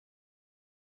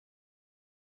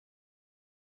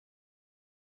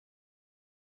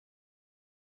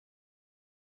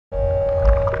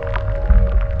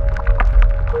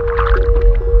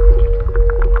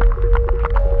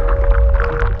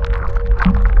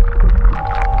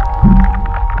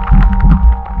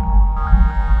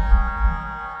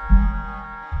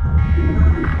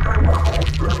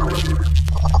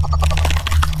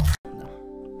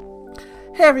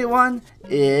everyone,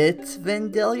 it's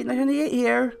Vendillion98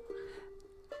 here,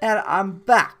 and I'm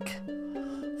back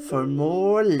for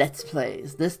more Let's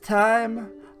Plays. This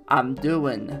time, I'm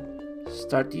doing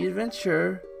Start the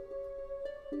Adventure.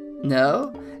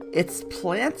 No, it's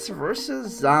Plants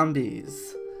vs.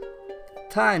 Zombies.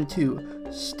 Time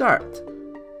to start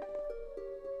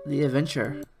the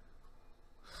adventure.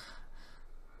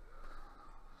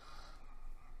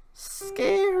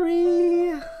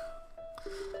 Scary!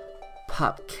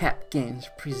 PopCap Games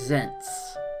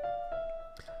presents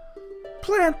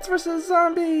Plants vs.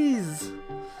 Zombies!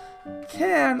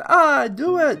 Can I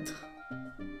do it?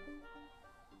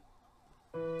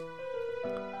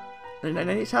 In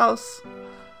Nanny's house.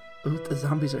 Ooh, the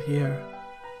zombies are here.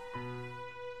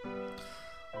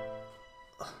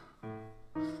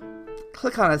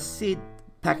 Click on a seed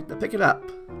packet to pick it up.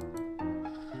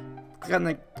 Click on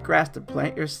the grass to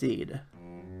plant your seed.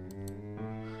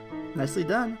 Nicely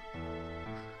done.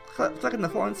 Click on the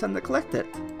fallen sun to collect it.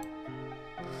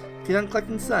 Keep on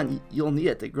collecting sun, you'll need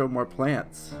it to grow more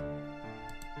plants.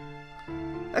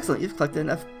 Excellent, you've collected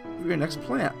enough for your next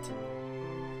plant.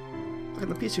 Click on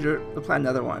the pea shooter to plant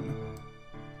another one.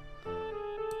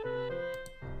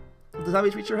 If the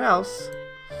zombies reach your house,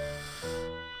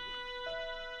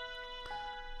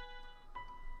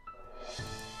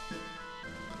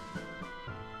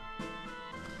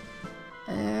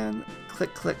 and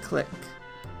click, click, click.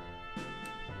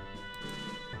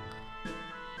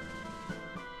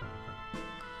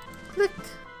 Click.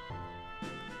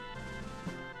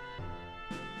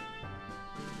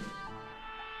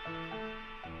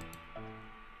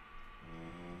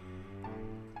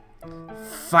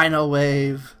 Final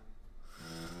wave.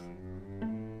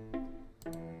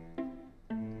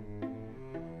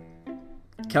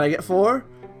 Can I get 4?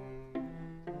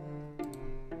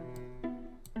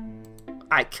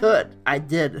 I could. I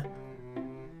did.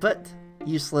 But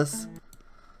useless.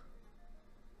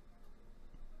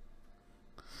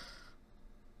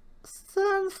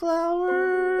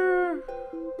 Sunflower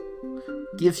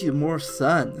gives you more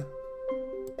sun.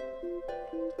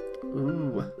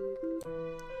 Ooh.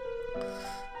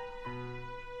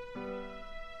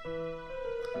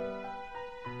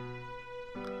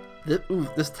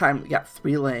 This time we got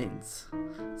 3 lanes.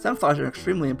 Sunflowers are an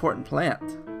extremely important plant.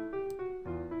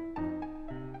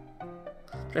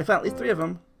 I found at least 3 of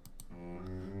them.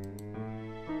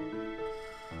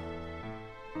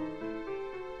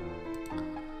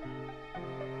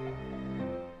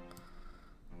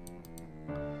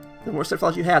 The more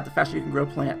sunflowers you have, the faster you can grow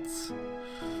plants.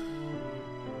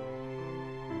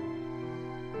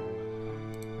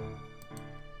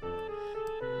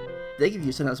 They give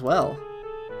you sun as well.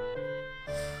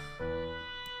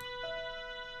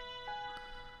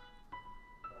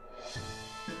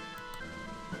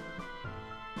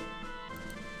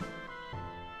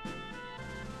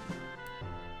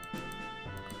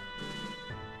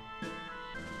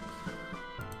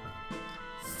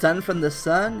 Sun from the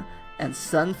sun, and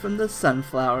sun from the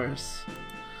sunflowers.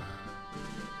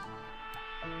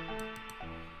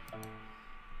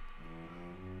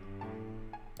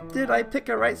 Did I pick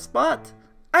a right spot?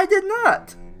 I did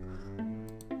not!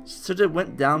 Should have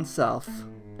went down south.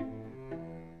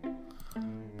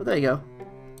 But there you go.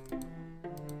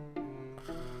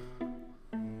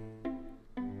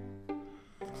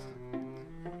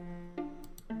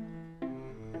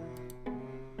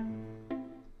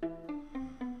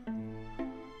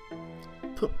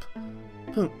 Poop,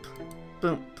 poop,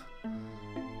 boom.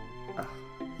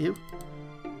 You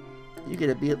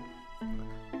get a beat.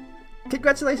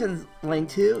 Congratulations, lane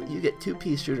 2. You get 2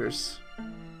 pea shooters.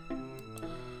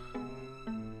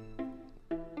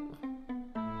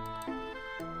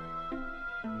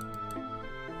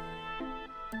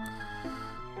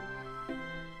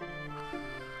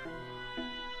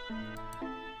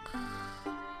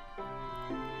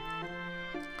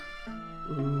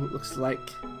 Ooh, looks like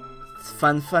it's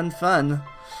fun, fun, fun.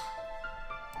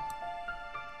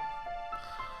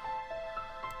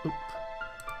 Oop.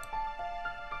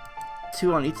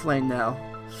 2 on each lane now.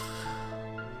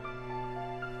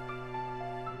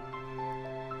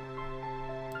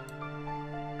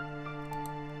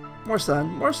 More sun,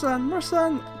 more sun, more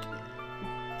sun.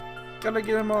 Gotta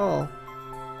get them all.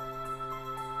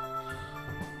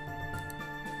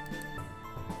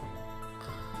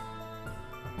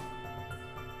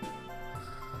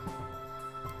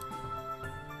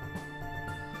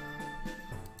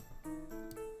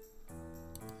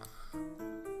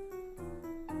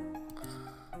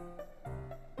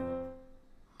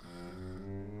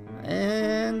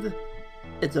 And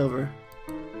it's over.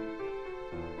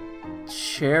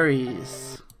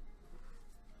 Cherries.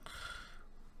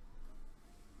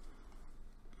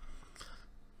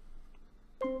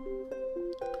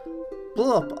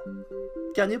 blow up.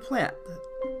 Got a new plant.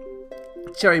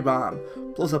 Cherry bomb.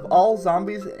 Blows up all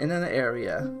zombies in an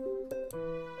area.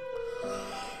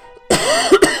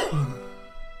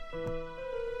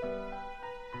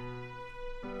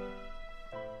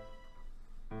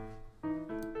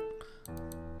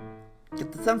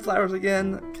 Get the sunflowers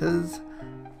again, because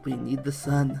we need the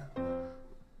sun.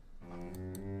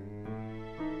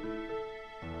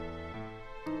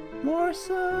 More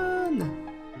sun!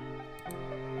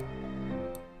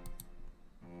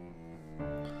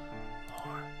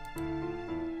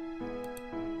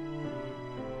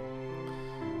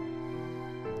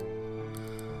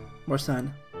 More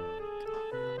sun.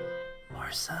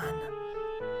 More sun.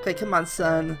 Okay, come on,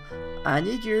 sun. I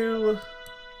need you.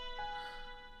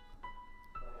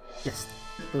 Yes.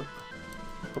 Boop.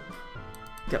 Boop.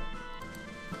 Go.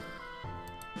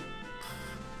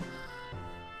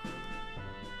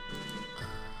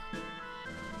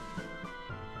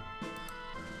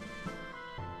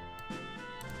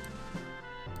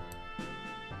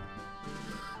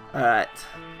 Alright.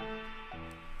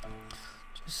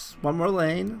 Just one more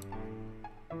lane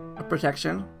of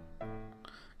protection.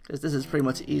 Because this is pretty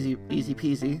much easy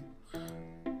peasy.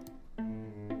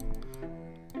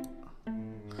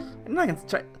 I'm not gonna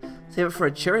try save it for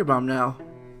a cherry bomb now.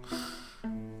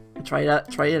 Try it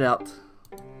out.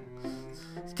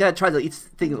 Just gotta try the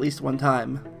thing at least one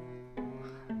time.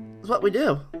 That's what we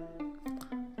do.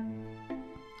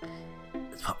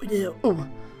 That's what we do. Ooh.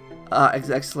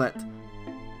 Excellent.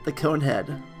 The cone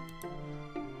head.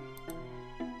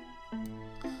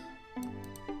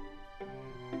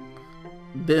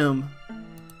 Boom.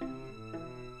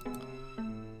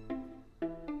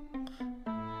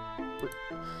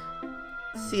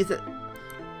 See, it's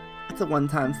a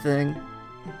one-time thing.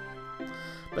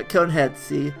 But coneheads,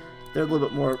 see, they're a little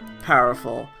bit more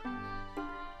powerful.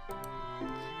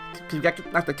 Because we got to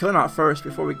knock the cone out first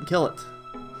before we can kill it.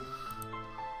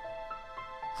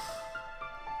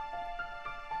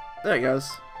 There it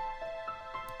goes.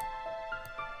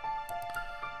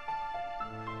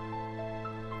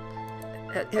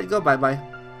 Head go bye-bye.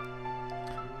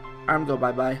 Arm go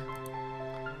bye-bye.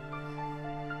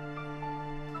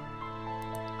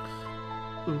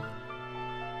 Ooh.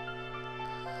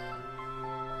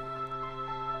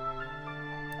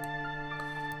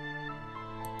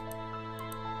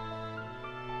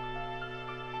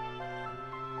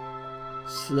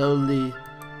 Slowly.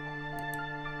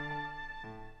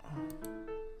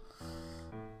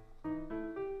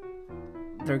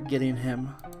 They're getting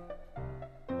him.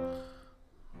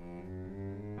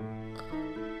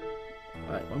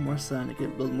 Alright, one more sun to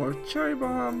get build more cherry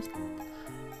bombs.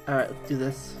 Alright, let's do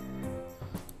this.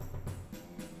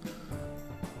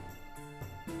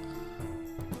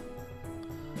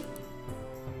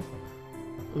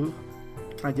 Ooh,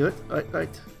 can I do it?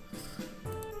 Right.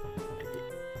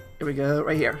 Here we go,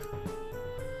 right here.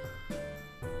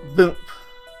 Boom.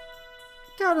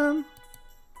 Got him.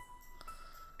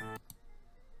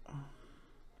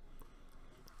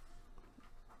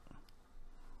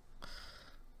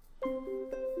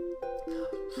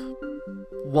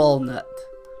 Walnut.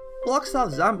 Blocks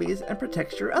off zombies and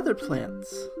protects your other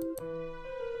plants.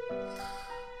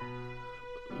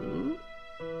 Ooh.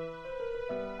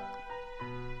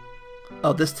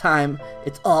 Oh, this time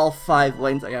it's all 5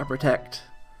 lanes I gotta protect.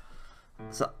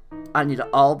 So I need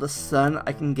all the sun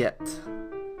I can get.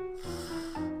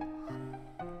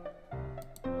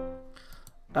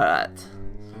 Alright.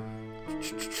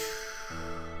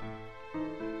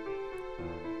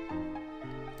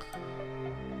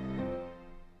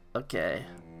 Okay.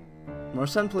 More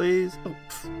sun, please. Oh.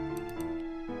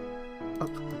 Oh.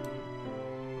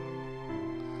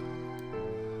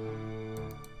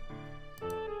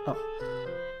 Oh.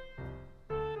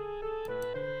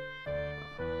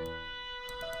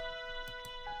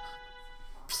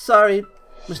 Sorry,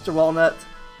 Mr. Walnut.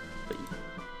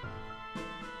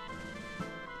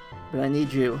 But I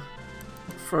need you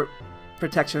for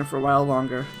protection for a while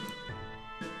longer.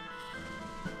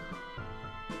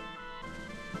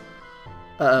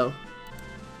 Uh-oh.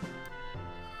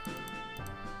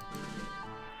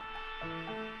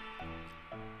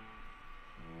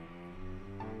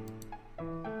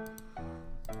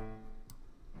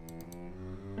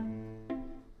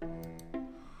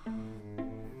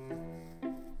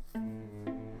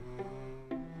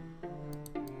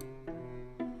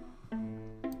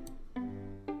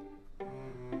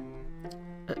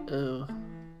 Uh-oh.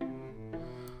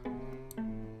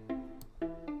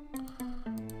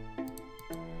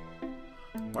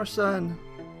 More sun.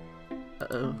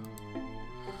 Uh-oh.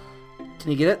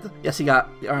 Can you get it? Yes, he got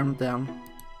the arm down.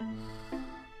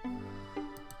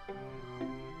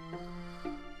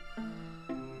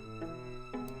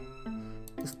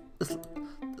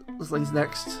 Ling's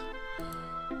next.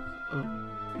 Oh,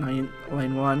 lane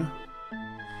 1.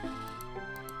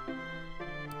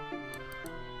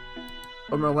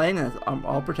 Over lane is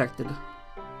all protected.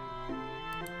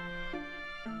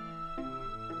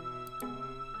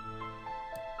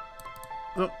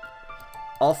 Oh,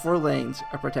 all 4 lanes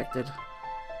are protected.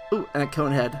 Ooh, and a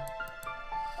cone head.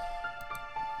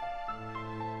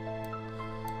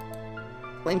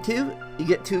 Lane 2, you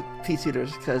get 2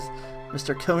 P-Suiters because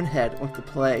Mr. Conehead wants to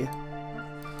play.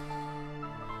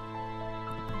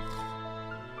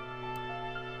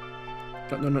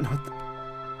 No.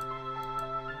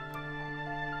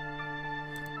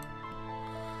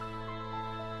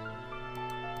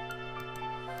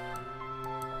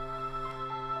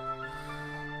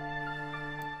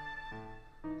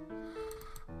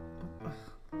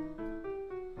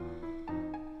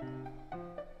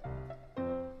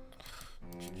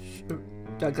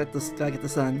 Gotta get the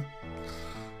sun.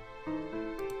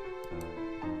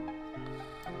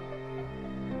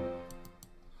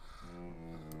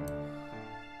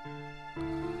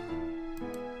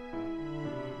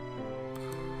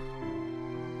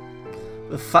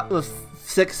 With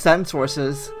 6 sun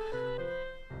sources,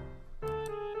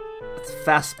 it's a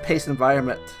fast-paced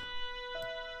environment.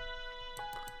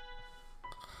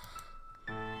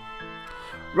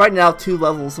 Right now, 2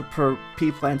 levels per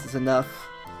P plant is enough.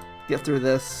 Get through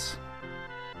this.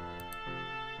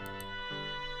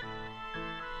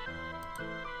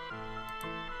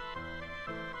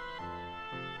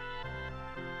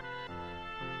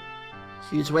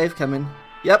 Huge wave coming.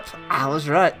 Yep, I was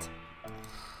right.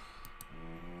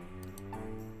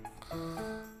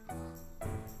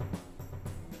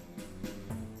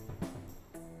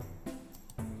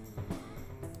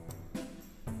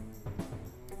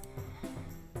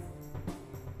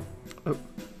 Oh.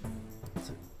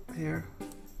 Here.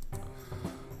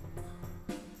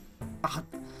 Oh,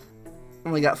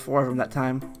 only got 4 of them that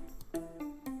time.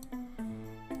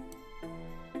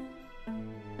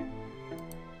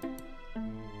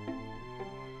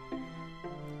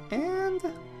 And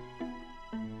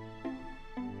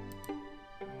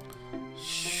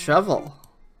shovel.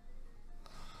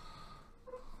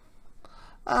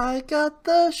 I got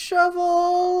the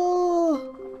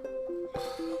shovel.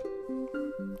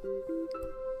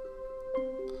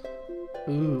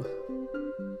 Ooh.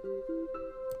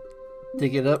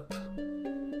 Dig it up.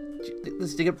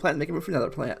 Let's dig a plant and make it room for another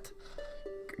plant.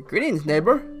 Greetings,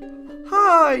 neighbor.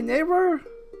 Hi, neighbor.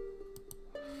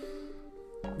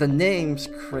 The name's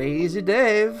Crazy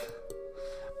Dave,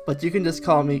 but you can just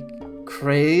call me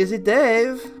Crazy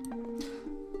Dave.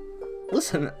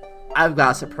 Listen, I've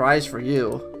got a surprise for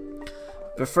you.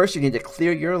 But first you need to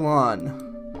clear your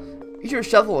lawn. Use your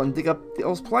shovel and dig up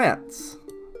those plants.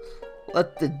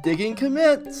 Let the digging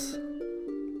commence.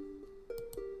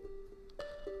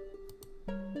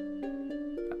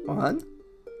 1,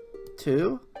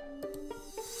 2,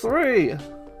 3.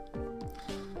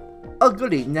 Oh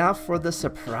goody, now for the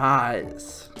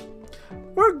surprise.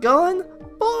 We're going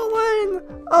bowling!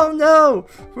 Oh no!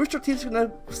 Rooster Teeth's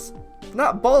gonna...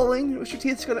 Not bowling! Rooster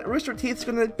Teeth's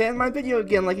gonna ban my video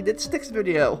again like he did Stick's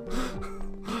video.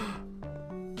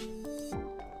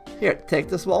 Here, take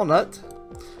this walnut.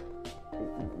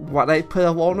 Why'd I put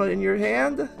a walnut in your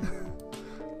hand?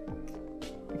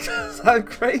 Cause I'm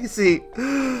crazy.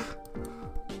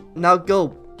 Now go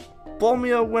bowl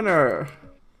me a winner.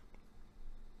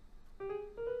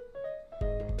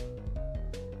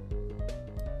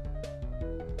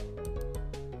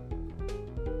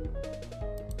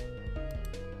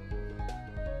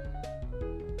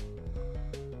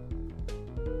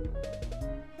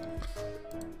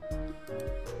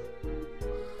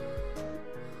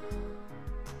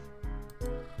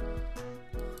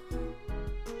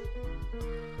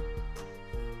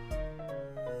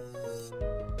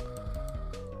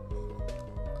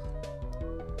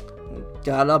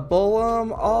 Gotta bowl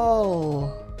 'em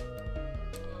all.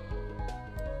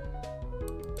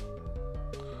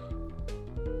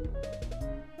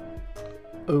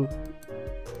 Ooh.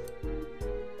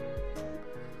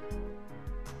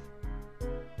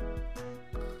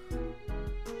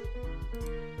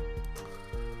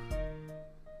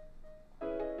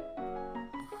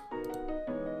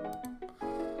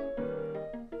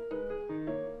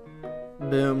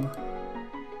 Boom.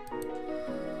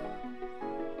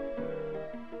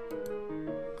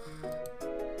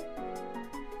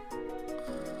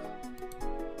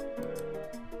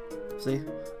 See?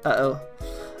 Uh-oh.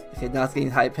 Okay, now it's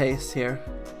getting high pace here.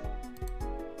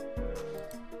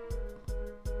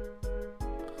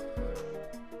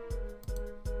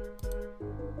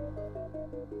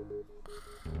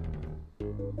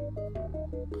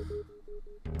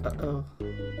 Uh-oh.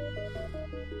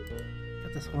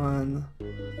 Get this one.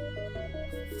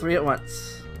 3 at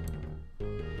once.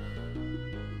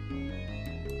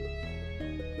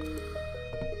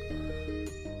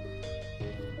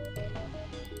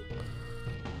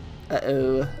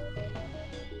 Uh-oh.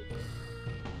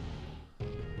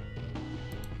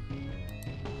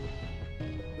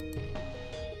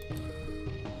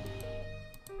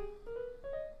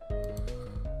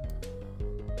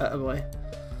 Uh-oh boy.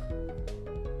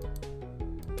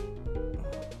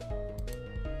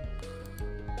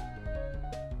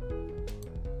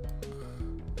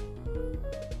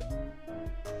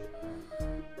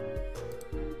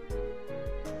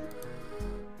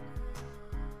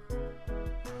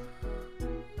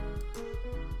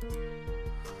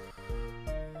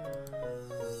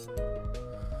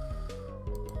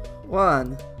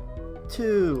 One,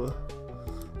 2,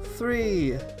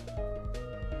 3.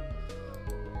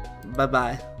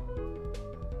 Bye-bye.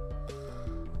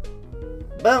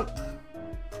 Bump.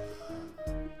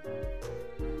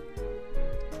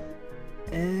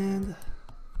 And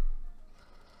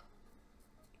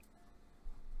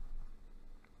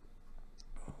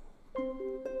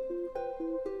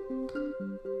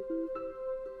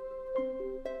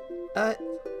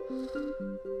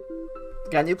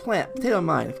got a new plant, potato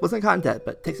mine. Wasn't content,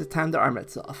 but takes its time to arm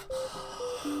itself.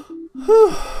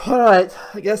 Alright,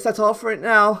 I guess that's all for right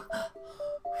now.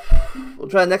 We'll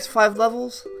try the next 5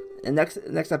 levels in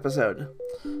next episode.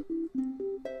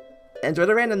 Enjoy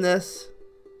the randomness.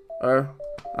 Or,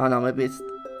 I don't know, maybe it's...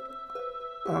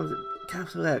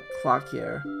 capture that clock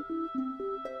here.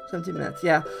 17 minutes,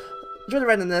 yeah. Enjoy the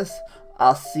randomness.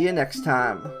 I'll see you next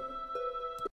time.